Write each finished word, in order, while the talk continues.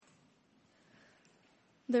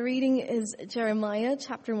The reading is Jeremiah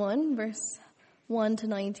chapter 1, verse 1 to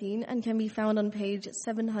 19, and can be found on page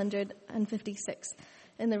 756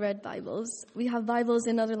 in the Red Bibles. We have Bibles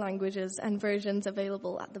in other languages and versions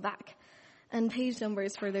available at the back, and page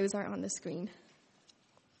numbers for those are on the screen.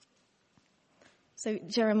 So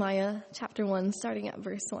Jeremiah chapter 1, starting at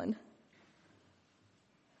verse 1.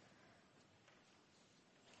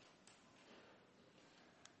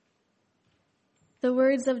 The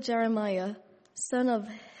words of Jeremiah, son of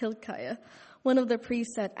Hilkiah, one of the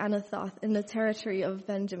priests at Anathoth in the territory of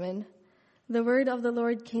Benjamin. The word of the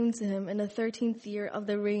Lord came to him in the 13th year of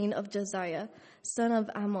the reign of Josiah, son of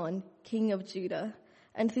Ammon, king of Judah,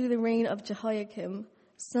 and through the reign of Jehoiakim,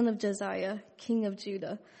 son of Josiah, king of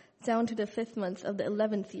Judah, down to the 5th month of the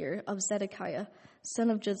 11th year of Zedekiah, son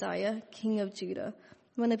of Josiah, king of Judah,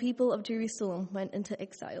 when the people of Jerusalem went into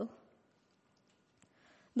exile.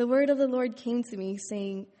 The word of the Lord came to me,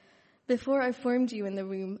 saying, Before I formed you in the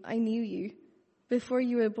womb, I knew you. Before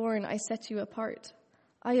you were born, I set you apart.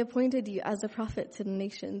 I appointed you as a prophet to the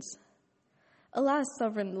nations. Alas,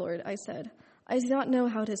 sovereign Lord, I said, I do not know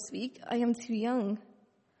how to speak. I am too young.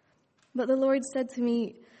 But the Lord said to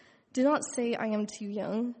me, Do not say I am too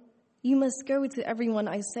young. You must go to everyone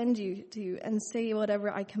I send you to and say whatever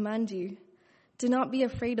I command you. Do not be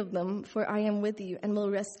afraid of them, for I am with you and will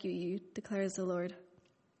rescue you, declares the Lord.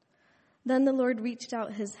 Then the Lord reached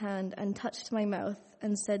out his hand and touched my mouth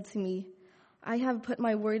and said to me, I have put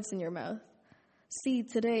my words in your mouth. See,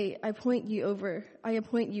 today I appoint you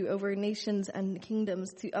over nations and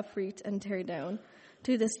kingdoms to uproot and tear down,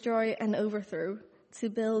 to destroy and overthrow, to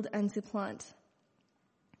build and to plant.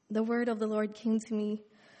 The word of the Lord came to me.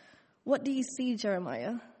 What do you see,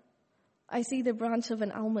 Jeremiah? I see the branch of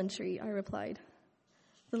an almond tree, I replied.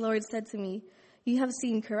 The Lord said to me, You have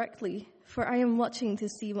seen correctly, for I am watching to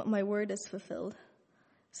see what my word is fulfilled.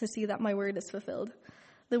 So see that my word is fulfilled.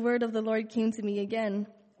 The word of the Lord came to me again.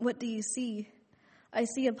 What do you see? I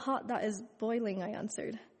see a pot that is boiling, I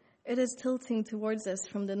answered. It is tilting towards us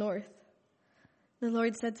from the north. The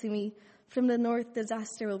Lord said to me, From the north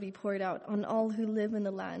disaster will be poured out on all who live in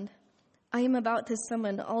the land. I am about to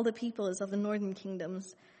summon all the peoples of the northern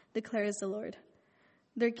kingdoms, declares the Lord.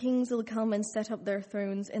 Their kings will come and set up their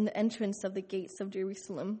thrones in the entrance of the gates of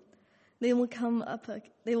Jerusalem. They will come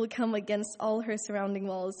against all her surrounding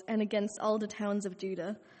walls and against all the towns of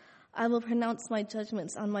Judah. I will pronounce my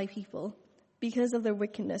judgments on my people because of their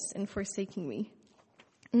wickedness in forsaking me,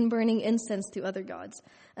 in burning incense to other gods,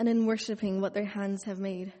 and in worshiping what their hands have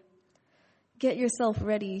made. Get yourself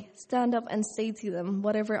ready, stand up and say to them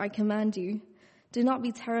whatever I command you. Do not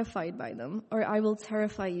be terrified by them, or I will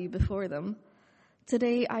terrify you before them.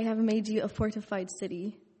 Today I have made you a fortified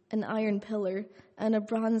city, an iron pillar, and a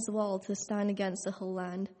bronze wall to stand against the whole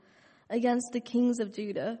land, against the kings of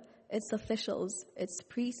Judah, its officials, its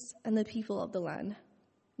priests, and the people of the land.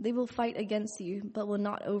 They will fight against you, but will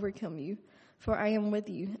not overcome you, for I am with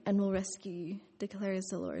you and will rescue you, declares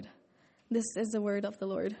the Lord. This is the word of the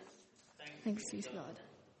Lord. Thanks be to God.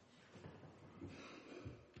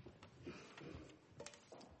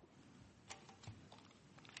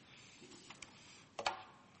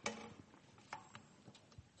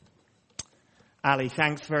 Ali,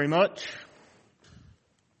 thanks very much.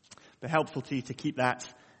 Be helpful to you to keep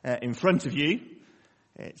that in front of you.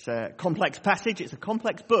 It's a complex passage. It's a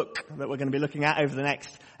complex book that we're going to be looking at over the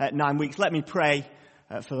next 9 weeks. Let me pray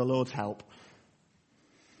for the Lord's help.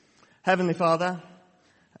 Heavenly Father,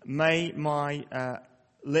 may my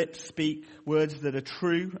lips speak words that are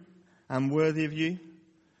true and worthy of you.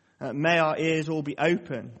 May our ears all be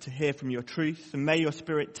open to hear from your truth, and may your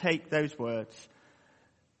Spirit take those words,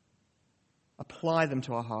 apply them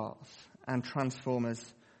to our hearts, and transform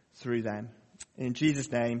us through them. In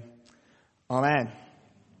Jesus' name, Amen.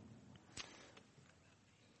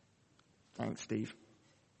 Thanks, Steve.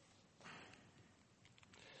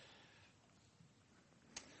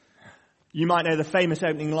 You might know the famous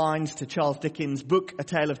opening lines to Charles Dickens' book, A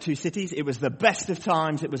Tale of Two Cities. It was the best of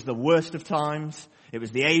times, it was the worst of times. It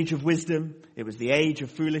was the age of wisdom, it was the age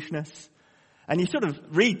of foolishness. And you sort of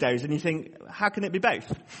read those and you think, how can it be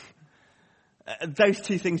both? Those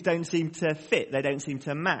two things don't seem to fit, they don't seem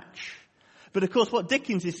to match. But of course what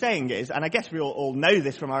Dickens is saying is, and I guess we all know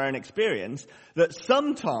this from our own experience, that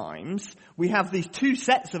sometimes we have these two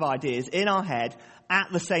sets of ideas in our head at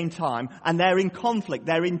the same time, and they're in conflict,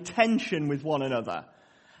 they're in tension with one another.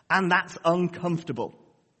 And that's uncomfortable.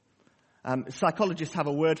 Psychologists have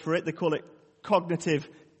a word for it, they call it cognitive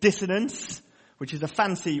dissonance, which is a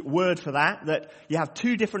fancy word for that you have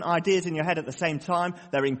two different ideas in your head at the same time.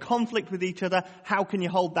 They're in conflict with each other. How can you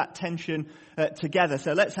hold that tension together?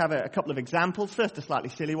 So let's have a couple of examples. First, a slightly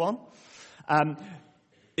silly one.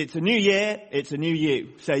 It's a new year, it's a new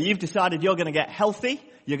you. So you've decided you're going to get healthy,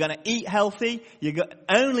 you're going to eat healthy,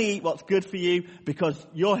 only eat what's good for you because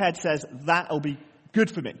your head says that'll be good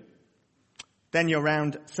for me. Then you're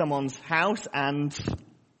around someone's house and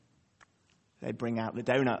they bring out the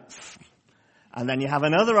donuts. And then you have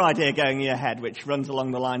another idea going in your head which runs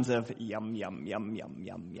along the lines of yum, yum, yum, yum,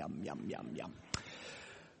 yum, yum, yum, yum, yum.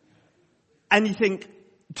 And you think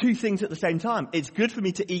two things at the same time. It's good for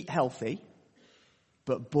me to eat healthy,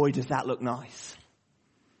 but boy, does that look nice.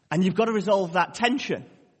 And you've got to resolve that tension.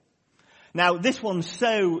 Now, this one's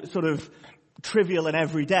so sort of trivial and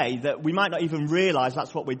everyday that we might not even realize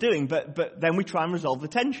that's what we're doing, but then we try and resolve the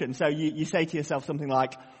tension. So you say to yourself something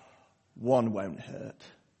like, one won't hurt.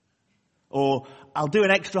 Or, I'll do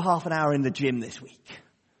an extra half an hour in the gym this week.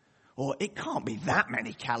 Or, it can't be that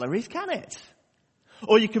many calories, can it?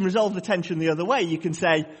 Or you can resolve the tension the other way. You can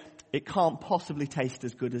say, it can't possibly taste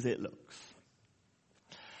as good as it looks.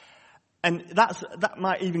 And that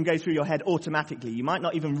might even go through your head automatically. You might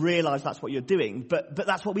not even realize that's what you're doing, but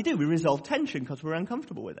that's what we do. We resolve tension because we're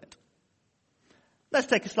uncomfortable with it. Let's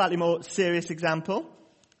take a slightly more serious example.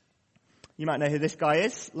 You might know who this guy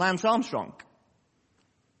is, Lance Armstrong.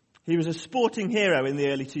 He was a sporting hero in the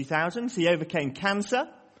early 2000s. He overcame cancer,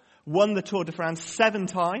 won the Tour de France 7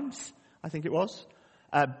 times, I think it was,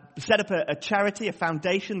 set up a charity, a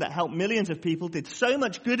foundation that helped millions of people, did so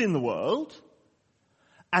much good in the world.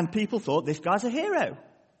 And people thought, this guy's a hero.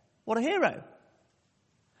 What a hero.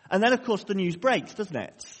 And then, of course, the news breaks, doesn't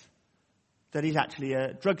it? That he's actually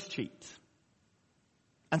a drugs cheat.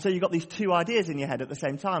 And so you've got these two ideas in your head at the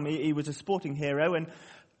same time. He was a sporting hero,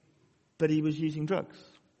 but he was using drugs.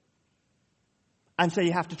 And so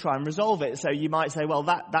you have to try and resolve it. So you might say, well,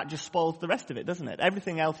 that just spoils the rest of it, doesn't it?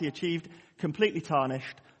 Everything else he achieved completely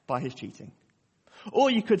tarnished by his cheating. Or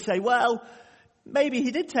you could say, well, maybe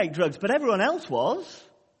he did take drugs, but everyone else was.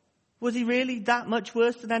 Was he really that much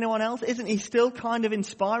worse than anyone else? Isn't he still kind of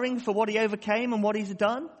inspiring for what he overcame and what he's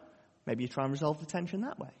done? Maybe you try and resolve the tension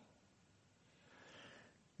that way.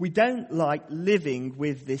 We don't like living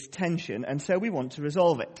with this tension, and so we want to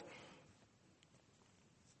resolve it.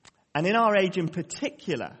 And in our age in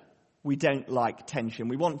particular, we don't like tension.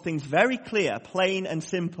 We want things very clear, plain and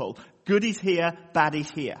simple. Good is here, bad is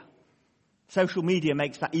here. Social media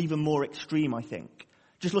makes that even more extreme, I think.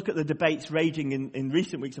 Just look at the debates raging in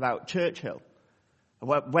recent weeks about Churchill.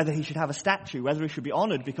 Whether he should have a statue, whether he should be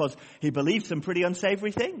honoured because he believed some pretty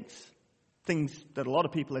unsavoury things. Things that a lot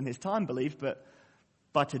of people in his time believed, but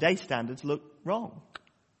by today's standards look wrong.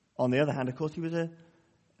 On the other hand, of course, he was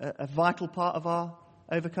a vital part of our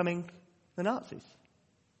overcoming the Nazis.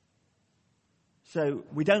 So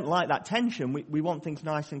we don't like that tension. We want things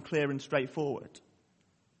nice and clear and straightforward.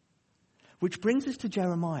 Which brings us to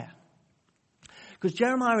Jeremiah. Because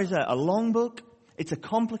Jeremiah is a long book, it's a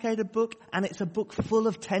complicated book, and it's a book full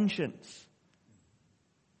of tensions.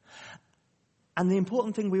 And the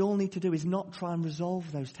important thing we all need to do is not try and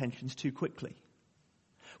resolve those tensions too quickly.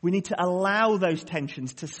 We need to allow those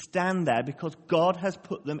tensions to stand there because God has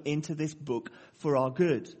put them into this book for our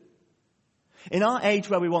good. In our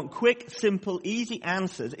age where we want quick, simple, easy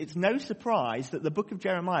answers, it's no surprise that the book of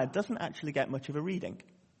Jeremiah doesn't actually get much of a reading.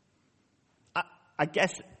 I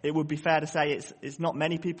guess it would be fair to say it's not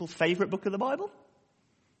many people's favourite book of the Bible.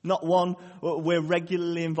 Not one we're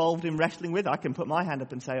regularly involved in wrestling with. I can put my hand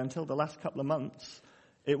up and say until the last couple of months,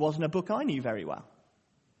 it wasn't a book I knew very well.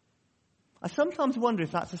 I sometimes wonder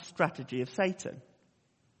if that's a strategy of Satan.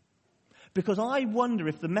 Because I wonder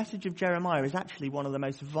if the message of Jeremiah is actually one of the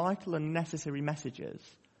most vital and necessary messages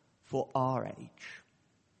for our age.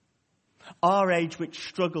 Our age which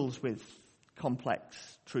struggles with complex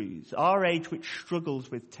truths. Our age which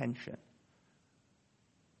struggles with tension.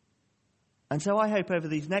 And so I hope over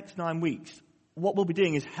these next 9 weeks, what we'll be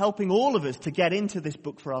doing is helping all of us to get into this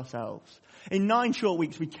book for ourselves. In 9 short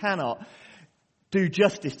weeks, we cannot do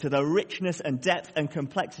justice to the richness and depth and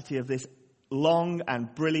complexity of this long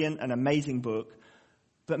and brilliant and amazing book.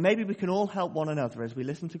 But maybe we can all help one another as we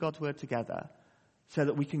listen to God's word together so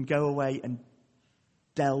that we can go away and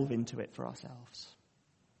delve into it for ourselves.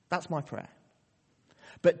 That's my prayer.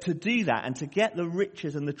 But to do that and to get the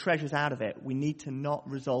riches and the treasures out of it, we need to not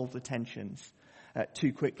resolve the tensions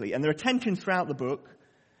too quickly. And there are tensions throughout the book,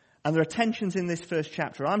 and there are tensions in this first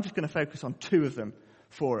chapter. I'm just going to focus on 2 of them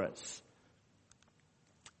for us.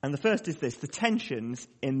 And the first is this, the tensions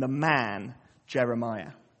in the man,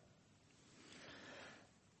 Jeremiah.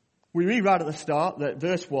 We read right at the start that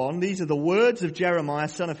verse 1, these are the words of Jeremiah,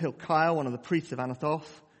 son of Hilkiah, one of the priests of Anathoth,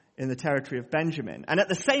 in the territory of Benjamin. And at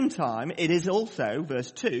the same time, it is also,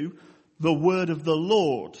 verse 2, the word of the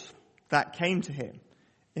Lord that came to him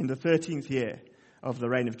in the 13th year of the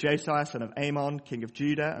reign of Josiah, son of Amon, king of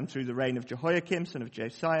Judah, and through the reign of Jehoiakim, son of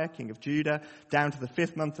Josiah, king of Judah, down to the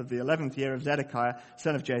 5th month of the 11th year of Zedekiah,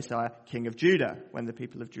 son of Josiah, king of Judah, when the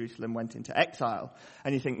people of Jerusalem went into exile.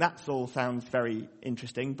 And you think that all sounds very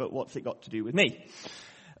interesting, but what's it got to do with me?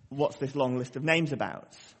 What's this long list of names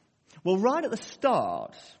about? Well, right at the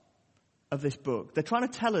start of this book, they're trying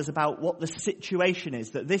to tell us about what the situation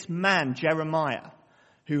is, that this man, Jeremiah,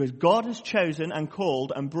 who God has chosen and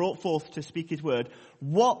called and brought forth to speak his word,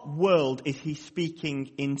 what world is he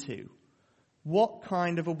speaking into? What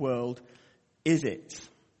kind of a world is it?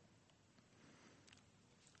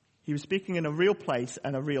 He was speaking in a real place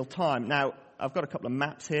and a real time. Now, I've got a couple of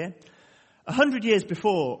maps here. 100 years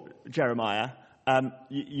before Jeremiah,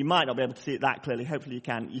 you might not be able to see it that clearly. Hopefully you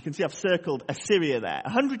can. You can see I've circled Assyria there.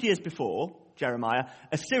 100 years before Jeremiah,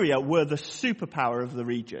 Assyria were the superpower of the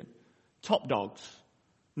region. Top dogs.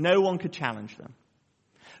 No one could challenge them.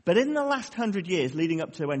 But in the last 100 years leading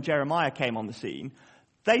up to when Jeremiah came on the scene,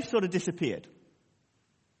 they sort of disappeared.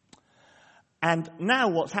 And now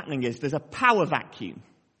what's happening is there's a power vacuum.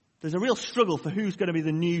 There's a real struggle for who's going to be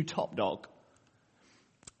the new top dog.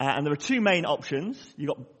 And there are two main options.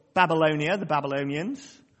 You've got Babylonia, the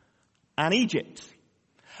Babylonians, and Egypt.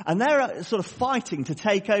 And they're sort of fighting to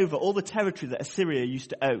take over all the territory that Assyria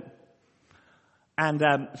used to own. And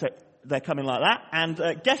so they're coming like that.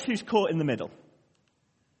 And guess who's caught in the middle?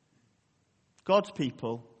 God's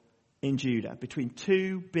people in Judah, between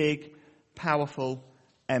two big, powerful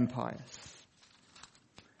empires.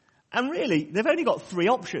 And really, they've only got three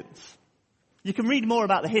options. You can read more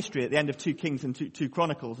about the history at the end of 2 Kings and 2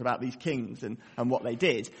 Chronicles about these kings and what they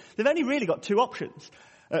did. They've only really got three options.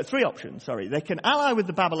 They can ally with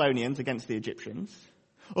the Babylonians against the Egyptians,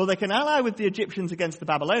 or they can ally with the Egyptians against the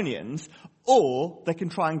Babylonians, or they can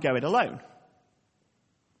try and go it alone.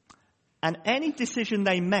 And any decision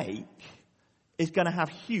they make is going to have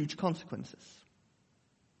huge consequences.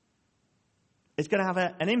 It's going to have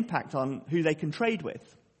an impact on who they can trade with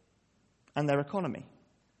and their economy.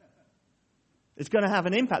 It's going to have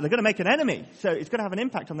an impact. They're going to make an enemy, so it's going to have an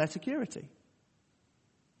impact on their security.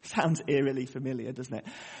 Sounds eerily familiar, doesn't it?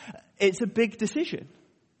 It's a big decision.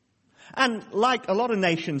 And like a lot of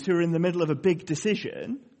nations who are in the middle of a big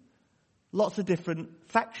decision, lots of different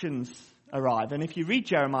factions arrive. And if you read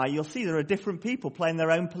Jeremiah, you'll see there are different people playing their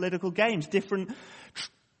own political games, different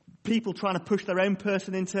people trying to push their own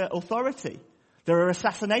person into authority. There are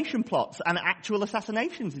assassination plots and actual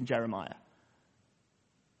assassinations in Jeremiah.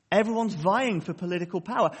 Everyone's vying for political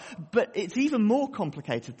power. But it's even more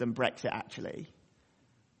complicated than Brexit, actually,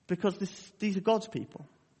 because these are God's people.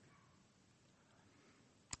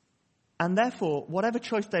 And therefore, whatever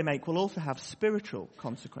choice they make will also have spiritual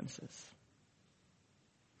consequences.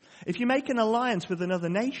 If you make an alliance with another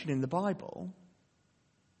nation in the Bible,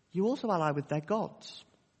 you also ally with their gods.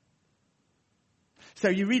 So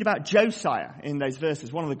you read about Josiah in those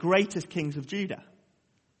verses, one of the greatest kings of Judah.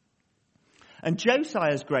 And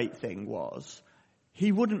Josiah's great thing was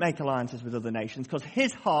he wouldn't make alliances with other nations because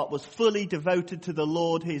his heart was fully devoted to the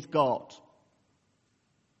Lord his God.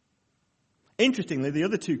 Interestingly, the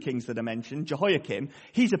other two kings that I mentioned, Jehoiakim,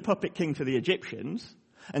 he's a puppet king for the Egyptians,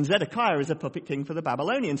 and Zedekiah is a puppet king for the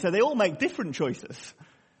Babylonians. So they all make different choices.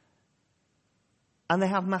 And they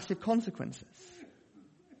have massive consequences.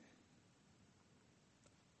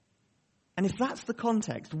 And if that's the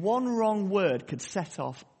context, one wrong word could set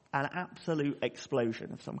off an absolute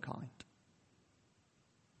explosion of some kind.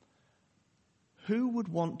 Who would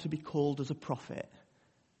want to be called as a prophet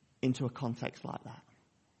into a context like that?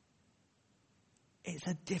 It's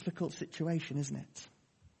a difficult situation, isn't it?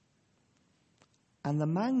 And the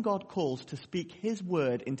man God calls to speak his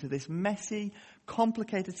word into this messy,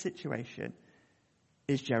 complicated situation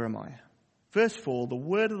is Jeremiah. Verse 4, the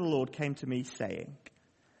word of the Lord came to me saying,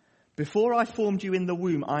 before I formed you in the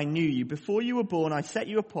womb, I knew you. Before you were born, I set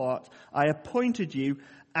you apart. I appointed you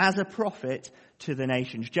as a prophet to the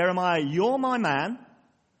nations. Jeremiah, you're my man.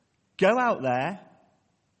 Go out there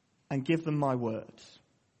and give them my words.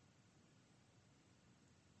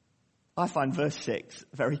 I find verse 6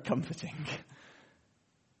 very comforting.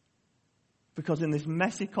 Because in this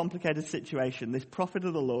messy, complicated situation, this prophet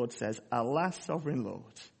of the Lord says, alas, sovereign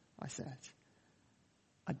Lord, I said,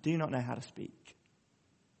 I do not know how to speak.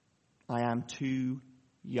 I am too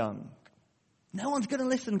young. No one's going to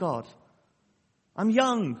listen, God. I'm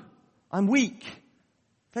young. I'm weak.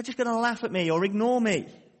 They're just going to laugh at me or ignore me.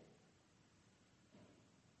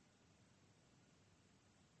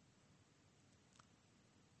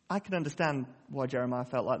 I can understand why Jeremiah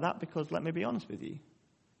felt like that because, let me be honest with you,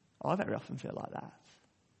 I very often feel like that.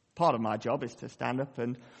 Part of my job is to stand up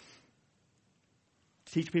and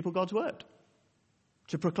teach people God's word.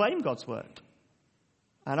 to proclaim God's word.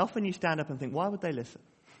 And often you stand up and think, why would they listen?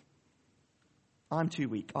 I'm too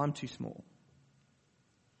weak. I'm too small.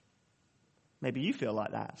 Maybe you feel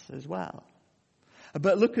like that as well.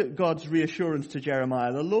 But look at God's reassurance to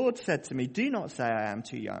Jeremiah. The Lord said to me, do not say I am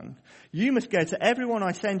too young. You must go to everyone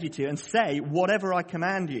I send you to and say whatever I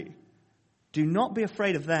command you. Do not be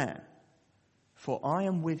afraid of them, for I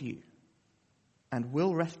am with you and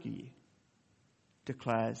will rescue you,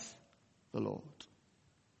 declares the Lord.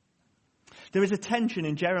 There is a tension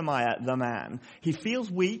in Jeremiah, the man. He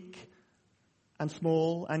feels weak and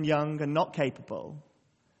small and young and not capable,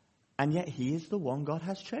 and yet he is the one God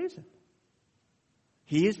has chosen.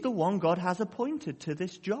 He is the one God has appointed to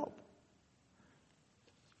this job.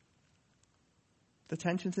 The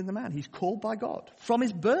tension's in the man. He's called by God from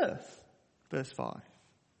his birth, verse 5.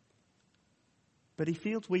 But he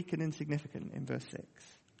feels weak and insignificant in verse 6.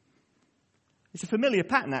 It's a familiar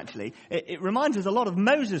pattern, actually. It reminds us a lot of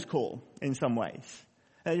Moses' call in some ways.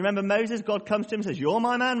 You remember Moses? God comes to him and says, you're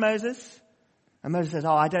my man, Moses. And Moses says,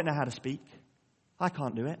 I don't know how to speak. I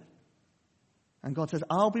can't do it. And God says,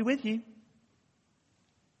 I'll be with you.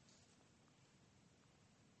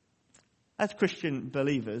 As Christian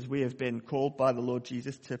believers, we have been called by the Lord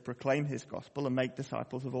Jesus to proclaim his gospel and make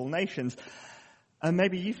disciples of all nations. And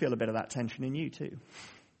maybe you feel a bit of that tension in you too.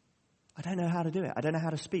 I don't know how to do it. I don't know how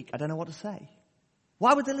to speak. I don't know what to say.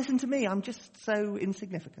 Why would they listen to me? I'm just so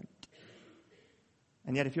insignificant.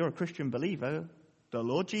 And yet if you're a Christian believer, the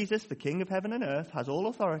Lord Jesus, the King of heaven and earth, has all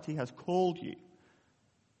authority, has called you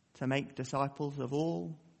to make disciples of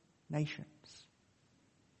all nations.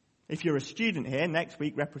 If you're a student here, next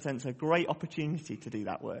week represents a great opportunity to do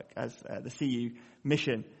that work as the CU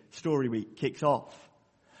Mission Story Week kicks off.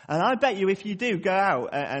 And I bet you if you do go out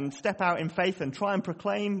and step out in faith and try and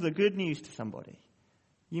proclaim the good news to somebody,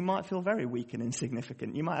 you might feel very weak and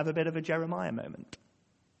insignificant. You might have a bit of a Jeremiah moment.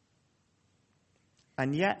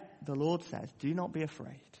 And yet the Lord says, do not be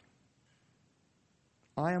afraid.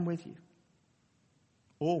 I am with you.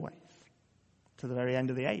 Always. To the very end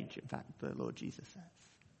of the age, in fact, the Lord Jesus says.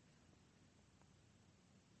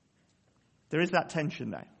 There is that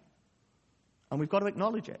tension though. And we've got to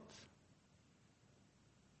acknowledge it.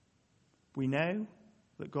 We know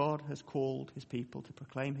that God has called his people to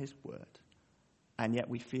proclaim his word. And yet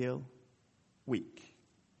we feel weak,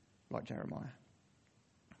 like Jeremiah.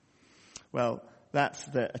 Well, that's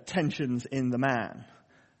the tensions in the man.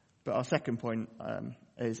 But our second point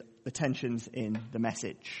is the tensions in the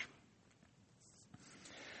message.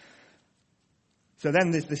 So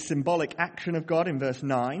then there's this symbolic action of God in verse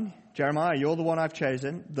 9. Jeremiah, you're the one I've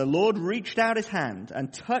chosen. The Lord reached out his hand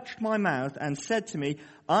and touched my mouth and said to me,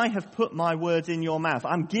 I have put my words in your mouth.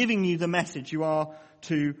 I'm giving you the message you are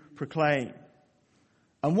to proclaim.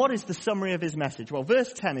 And what is the summary of his message? Well,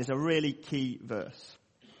 verse 10 is a really key verse.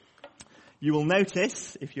 You will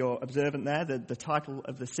notice, if you're observant there, that the title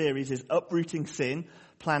of the series is Uprooting Sin,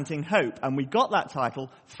 Planting Hope. And we got that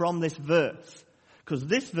title from this verse. Because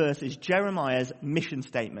this verse is Jeremiah's mission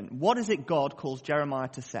statement. What is it God calls Jeremiah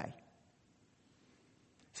to say?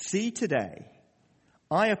 See today,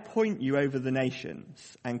 I appoint you over the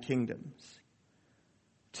nations and kingdoms,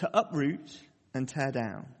 to uproot and tear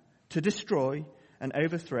down, to destroy and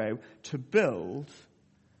overthrow, to build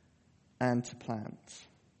and to plant.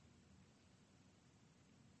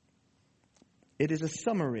 It is a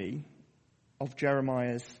summary of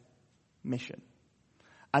Jeremiah's mission.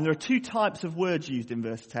 And there are two types of words used in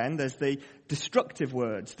verse 10. There's the destructive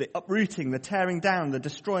words, the uprooting, the tearing down, the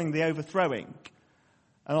destroying, the overthrowing.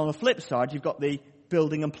 And on the flip side, you've got the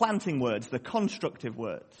building and planting words, the constructive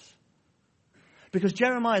words. Because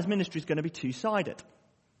Jeremiah's ministry is going to be two-sided.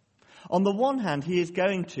 On the one hand, he is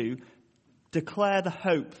going to declare the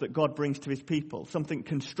hope that God brings to his people, something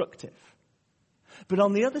constructive. But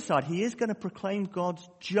on the other side, he is going to proclaim God's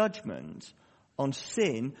judgment on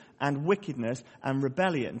sin and wickedness and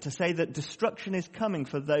rebellion, to say that destruction is coming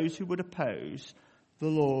for those who would oppose the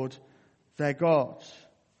Lord their God.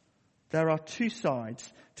 There are two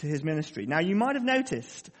sides to his ministry. Now, you might have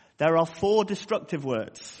noticed there are 4 destructive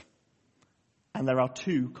words and there are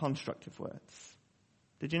 2 constructive words.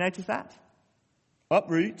 Did you notice that?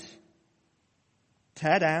 Uproot,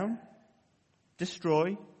 tear down,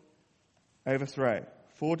 destroy, overthrow.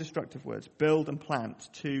 4 destructive words. Build and plant.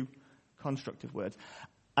 2 constructive words.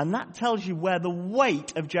 And that tells you where the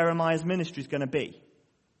weight of Jeremiah's ministry is going to be.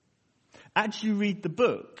 As you read the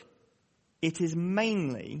book, it is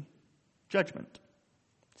mainly judgment.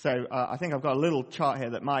 So I think I've got a little chart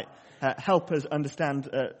here that might help us understand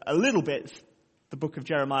a little bit the book of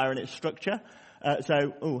Jeremiah and its structure. I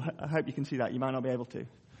hope you can see that. You might not be able to.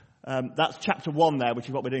 That's chapter 1 there, which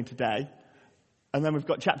is what we're doing today. And then we've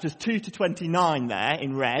got chapters 2 to 29 there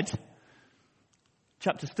in red.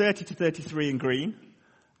 Chapters 30 to 33 in green.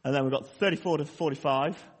 And then we've got 34 to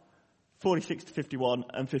 45, 46 to 51,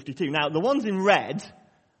 and 52. Now, the ones in red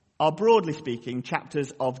are, broadly speaking,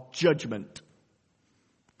 chapters of judgment.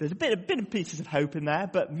 There's a bit of pieces of hope in there,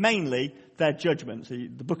 but mainly they're judgment. So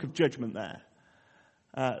the book of judgment there.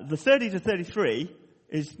 The 30 to 33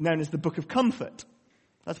 is known as the book of comfort.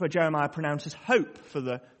 That's where Jeremiah pronounces hope for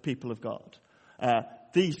the people of God.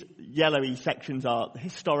 These yellowy sections are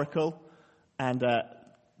historical, and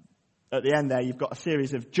at the end there you've got a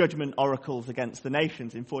series of judgment oracles against the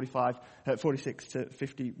nations in 46 to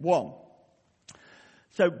 51.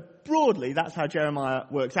 So broadly, that's how Jeremiah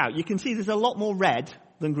works out. You can see there's a lot more red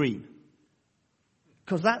than green,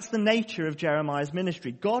 because that's the nature of Jeremiah's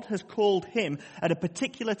ministry. God has called him at a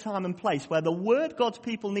particular time and place where the word God's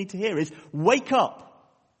people need to hear is, wake up,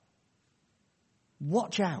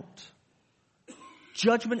 watch out.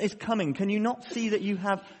 Judgment is coming. Can you not see that you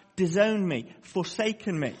have disowned me,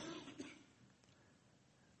 forsaken me?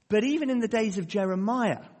 But even in the days of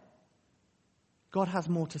Jeremiah, God has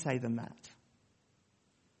more to say than that.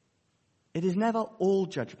 It is never all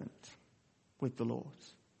judgment with the Lord.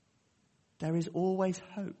 There is always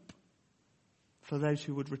hope for those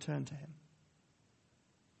who would return to him.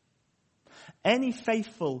 Any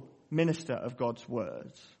faithful minister of God's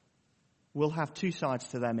word will have two sides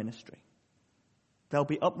to their ministry. They'll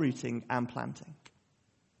be uprooting and planting.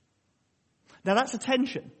 Now that's a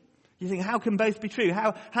tension. You think, how can both be true?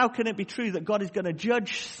 How can it be true that God is going to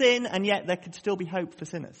judge sin and yet there could still be hope for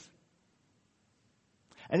sinners?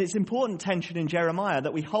 And it's important tension in Jeremiah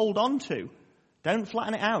that we hold on to. Don't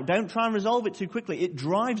flatten it out. Don't try and resolve it too quickly. It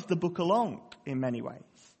drives the book along in many ways.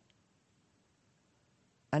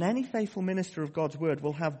 And any faithful minister of God's word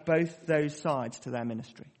will have both those sides to their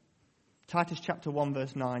ministry. Titus chapter 1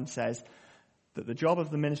 verse 9 says that the job of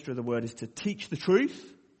the minister of the word is to teach the truth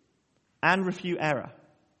and refute error.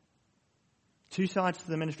 Two sides to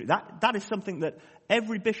the ministry. That is something that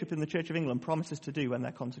every bishop in the Church of England promises to do when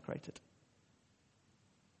they're consecrated.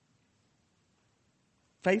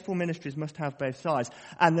 Faithful ministries must have both sides.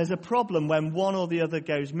 And there's a problem when one or the other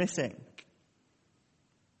goes missing.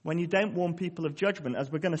 When you don't warn people of judgment, as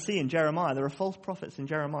we're going to see in Jeremiah, there are false prophets in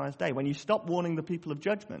Jeremiah's day. When you stop warning the people of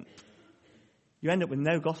judgment, you end up with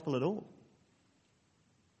no gospel at all.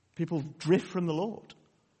 People drift from the Lord.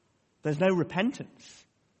 There's no repentance.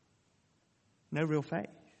 No real faith.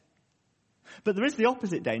 But there is the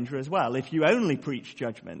opposite danger as well. If you only preach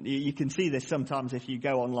judgment, you can see this sometimes if you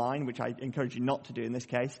go online, which I encourage you not to do in this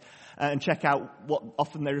case, and check out what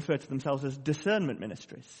often they refer to themselves as discernment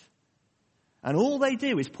ministries. And all they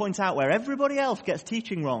do is point out where everybody else gets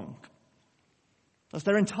teaching wrong. That's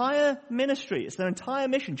their entire ministry. It's their entire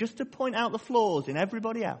mission, just to point out the flaws in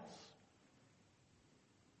everybody else.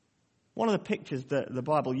 One of the pictures that the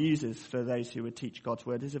Bible uses for those who would teach God's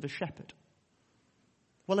word is of a shepherd.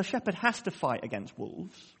 Well, a shepherd has to fight against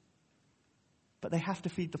wolves, but they have to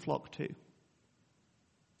feed the flock too.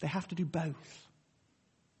 They have to do both.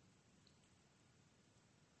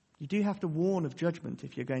 You do have to warn of judgment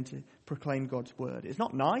if you're going to proclaim God's word. It's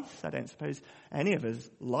not nice. I don't suppose any of us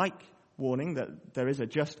like warning that there is a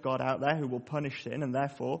just God out there who will punish sin and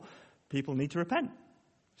therefore people need to repent.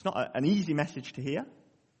 It's not an easy message to hear.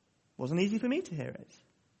 It wasn't easy for me to hear it.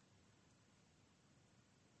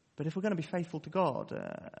 But if we're going to be faithful to God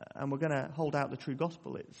and we're going to hold out the true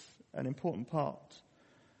gospel, it's an important part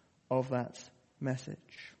of that message.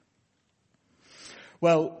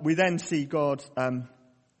 Well, we then see God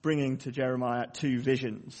bringing to Jeremiah two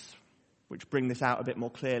visions, which bring this out a bit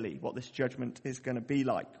more clearly, what this judgment is going to be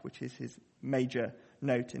like, which is his major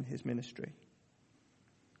note in his ministry.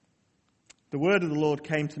 The word of the Lord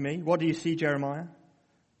came to me. What do you see, Jeremiah?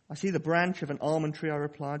 I see the branch of an almond tree, I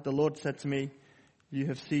replied. The Lord said to me, you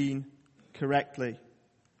have seen correctly,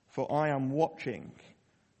 for I am watching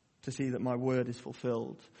to see that my word is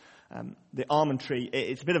fulfilled. The almond tree,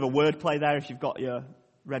 it's a bit of a wordplay there. If you've got your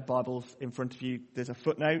red Bibles in front of you, there's a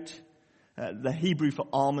footnote. The Hebrew for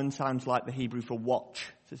almond sounds like the Hebrew for watch.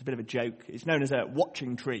 So it's a bit of a joke. It's known as a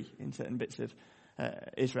watching tree in certain bits of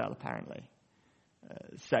Israel, apparently.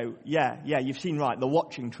 So, you've seen right. The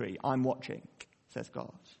watching tree. I'm watching, says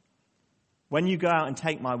God. When you go out and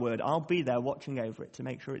take my word, I'll be there watching over it to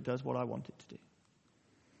make sure it does what I want it to do.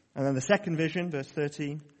 And then the second vision, verse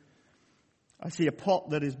 13. I see a pot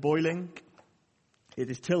that is boiling. It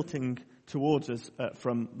is tilting towards us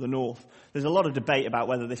from the north. There's a lot of debate about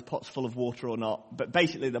whether this pot's full of water or not. But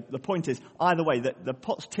basically the point is, either way, the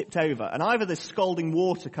pot's tipped over. And either there's scalding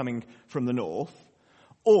water coming from the north,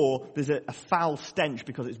 or there's a foul stench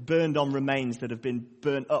because it's burned on remains that have been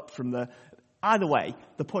burnt up from the Either way,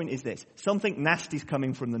 the point is this. Something nasty's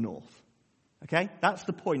coming from the north. Okay? That's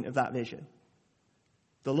the point of that vision.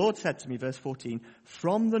 The Lord said to me, verse 14,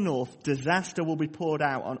 from the north, disaster will be poured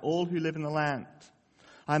out on all who live in the land.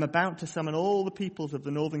 I am about to summon all the peoples of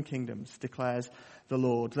the northern kingdoms, declares the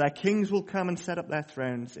Lord. Their kings will come and set up their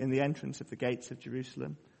thrones in the entrance of the gates of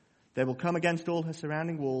Jerusalem. They will come against all her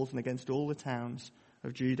surrounding walls and against all the towns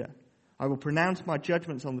of Judah. I will pronounce my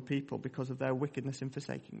judgments on the people because of their wickedness in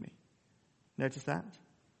forsaking me. Notice that?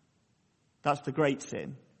 That's the great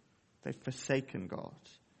sin. They've forsaken God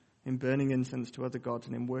in burning incense to other gods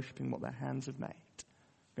and in worshipping what their hands have made.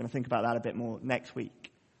 We're going to think about that a bit more next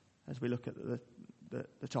week as we look at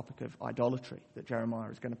the topic of idolatry that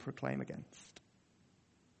Jeremiah is going to proclaim against.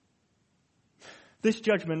 This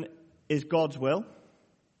judgment is God's will.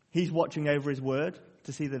 He's watching over his word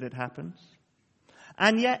to see that it happens.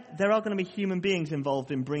 And yet, there are going to be human beings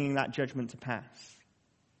involved in bringing that judgment to pass.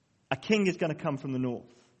 A king is going to come from the north.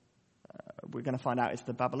 We're going to find out it's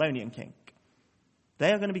the Babylonian king.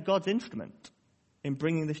 They are going to be God's instrument in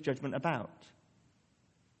bringing this judgment about.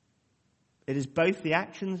 It is both the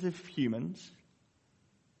actions of humans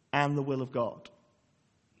and the will of God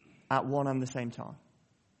at one and the same time.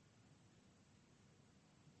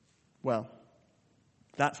 Well,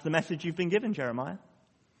 that's the message you've been given, Jeremiah.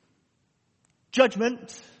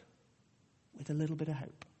 Judgment with a little bit of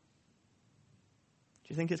hope. Do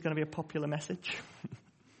you think it's going to be a popular message?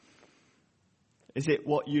 Is it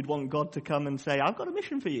what you'd want God to come and say, I've got a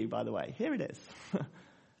mission for you, by the way. Here it is.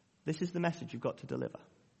 This is the message you've got to deliver.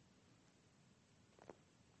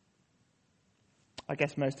 I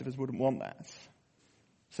guess most of us wouldn't want that.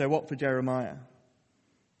 So what for Jeremiah?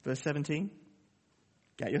 Verse 17.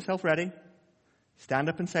 Get yourself ready. Stand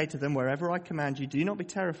up and say to them, wherever I command you, do not be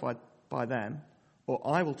terrified by them, or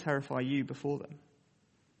I will terrify you before them.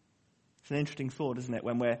 It's an interesting thought, isn't it,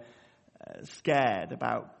 when we're scared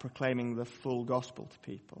about proclaiming the full gospel to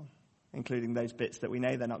people, including those bits that we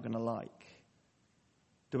know they're not going to like.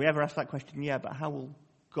 Do we ever ask that question? Yeah, but how will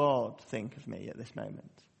God think of me at this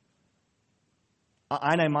moment?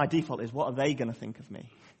 I know my default is, what are they going to think of me?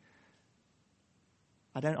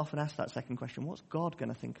 I don't often ask that second question. What's God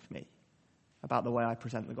going to think of me about the way I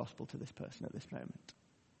present the gospel to this person at this moment?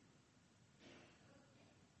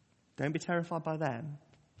 Don't be terrified by them,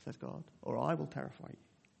 says God, or I will terrify you.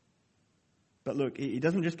 But look, he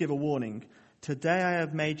doesn't just give a warning. Today I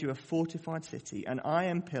have made you a fortified city, an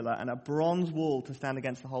iron pillar, and a bronze wall to stand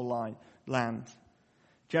against the whole land.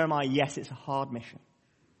 Jeremiah, yes, it's a hard mission.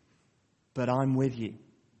 But I'm with you.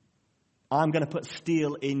 I'm going to put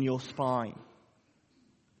steel in your spine.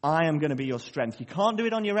 I am going to be your strength. You can't do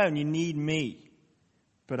it on your own. You need me.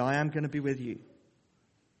 But I am going to be with you.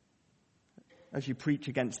 As you preach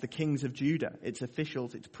against the kings of Judah, its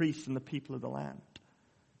officials, its priests, and the people of the land.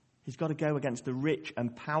 He's got to go against the rich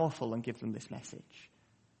and powerful and give them this message.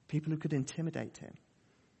 People who could intimidate him.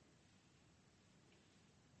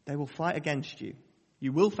 They will fight against you.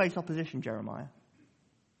 You will face opposition, Jeremiah.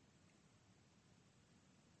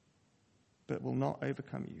 But will not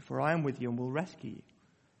overcome you. For I am with you and will rescue you,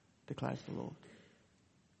 declares the Lord.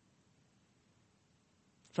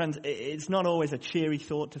 Friends, it's not always a cheery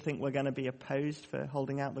thought to think we're going to be opposed for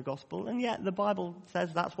holding out the gospel. And yet the Bible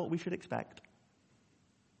says that's what we should expect.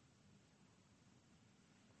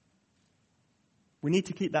 We need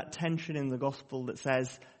to keep that tension in the gospel that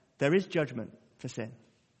says there is judgment for sin.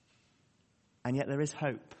 And yet there is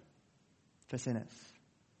hope for sinners.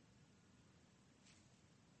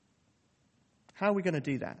 How are we going to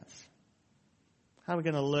do that? How are we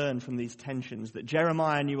going to learn from these tensions that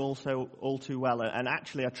Jeremiah knew also all too well and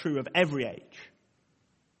actually are true of every age?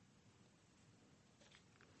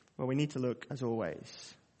 Well, we need to look, as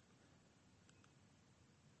always,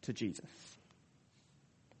 to Jesus,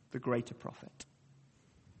 the greater prophet.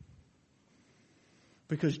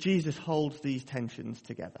 Because Jesus holds these tensions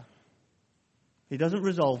together. He doesn't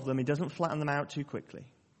resolve them. He doesn't flatten them out too quickly.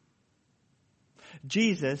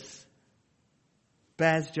 Jesus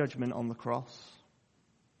bears judgment on the cross,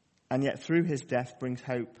 and yet through his death brings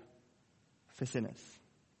hope for sinners.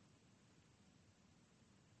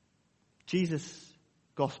 Jesus'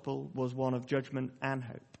 gospel was one of judgment and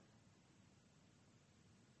hope.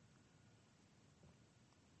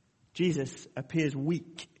 Jesus appears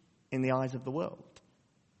weak in the eyes of the world.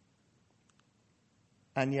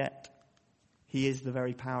 And yet, he is the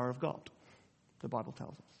very power of God, the Bible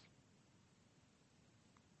tells us.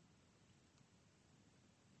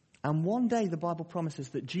 And one day the Bible promises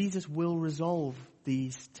that Jesus will resolve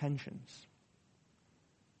these tensions.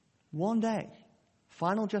 One day,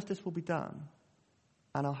 final justice will be done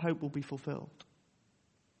and our hope will be fulfilled.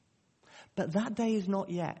 But that day is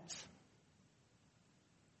not yet.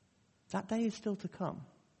 That day is still to come.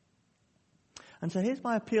 And so here's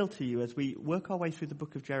my appeal to you as we work our way through the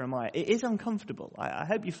book of Jeremiah. It is uncomfortable. I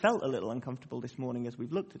hope you felt a little uncomfortable this morning as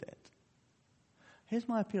we've looked at it. Here's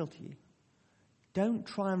my appeal to you. Don't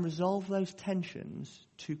try and resolve those tensions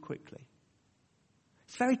too quickly.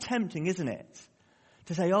 It's very tempting, isn't it?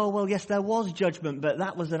 To say, oh, well, yes, there was judgment, but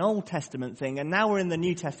that was an Old Testament thing, and now we're in the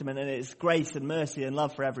New Testament, and it's grace and mercy and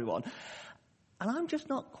love for everyone. And I'm just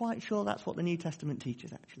not quite sure that's what the New Testament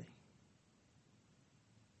teaches, actually.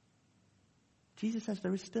 Jesus says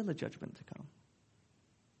there is still a judgment to come.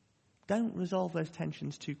 Don't resolve those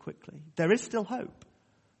tensions too quickly. There is still hope.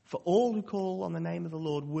 For all who call on the name of the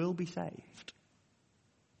Lord will be saved.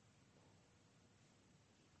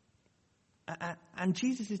 And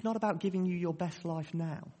Jesus is not about giving you your best life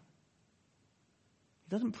now. He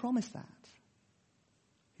doesn't promise that.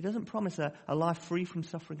 He doesn't promise a life free from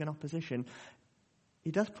suffering and opposition. He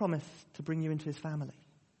does promise to bring you into his family.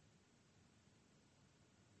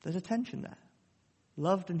 There's a tension there.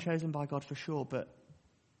 Loved and chosen by God for sure, but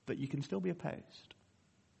you can still be opposed.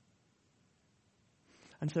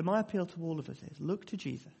 And so my appeal to all of us is, look to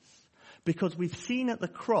Jesus. Because we've seen at the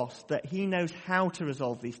cross that he knows how to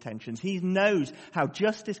resolve these tensions. He knows how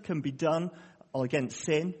justice can be done against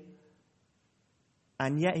sin.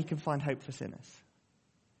 And yet he can find hope for sinners.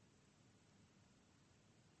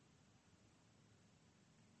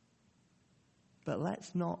 But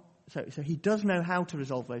let's not... So he does know how to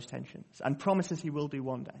resolve those tensions and promises he will do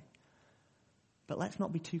one day. But let's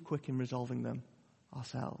not be too quick in resolving them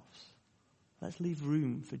ourselves. Let's leave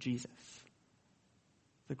room for Jesus,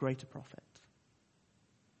 the greater prophet.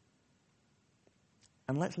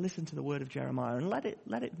 And let's listen to the word of Jeremiah and let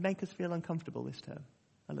it make us feel uncomfortable this term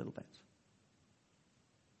a little bit.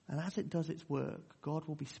 And as it does its work, God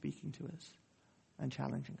will be speaking to us and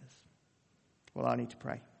challenging us. Well, I need to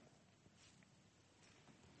pray.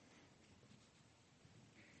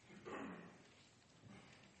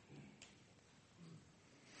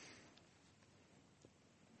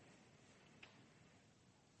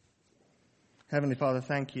 Heavenly Father,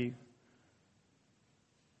 thank you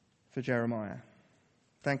for Jeremiah.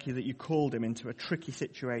 Thank you that you called him into a tricky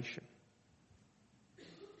situation,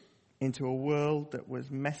 into a world that was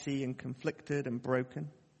messy and conflicted and broken,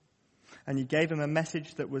 and you gave him a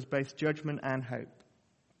message that was both judgment and hope.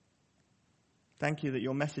 Thank you that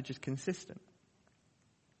your message is consistent.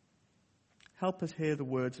 Help us hear the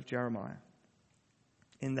words of Jeremiah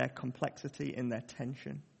in their complexity, in their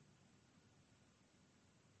tension.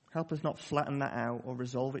 Help us not flatten that out or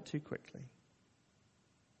resolve it too quickly.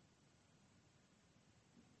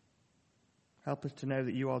 Help us to know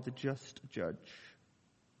that you are the just judge.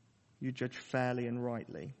 You judge fairly and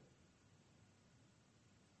rightly.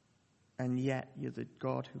 And yet you're the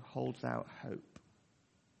God who holds out hope.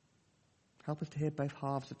 Help us to hear both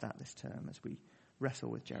halves of that this term as we wrestle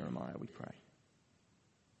with Jeremiah, we pray.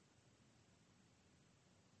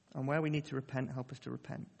 And where we need to repent, help us to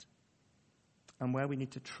repent. And where we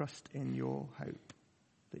need to trust in your hope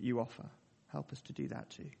that you offer, help us to do that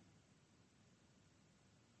too.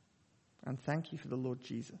 And thank you for the Lord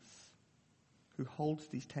Jesus, who holds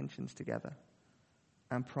these tensions together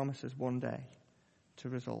and promises one day to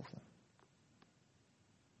resolve them.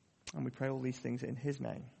 And we pray all these things in his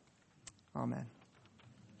name. Amen.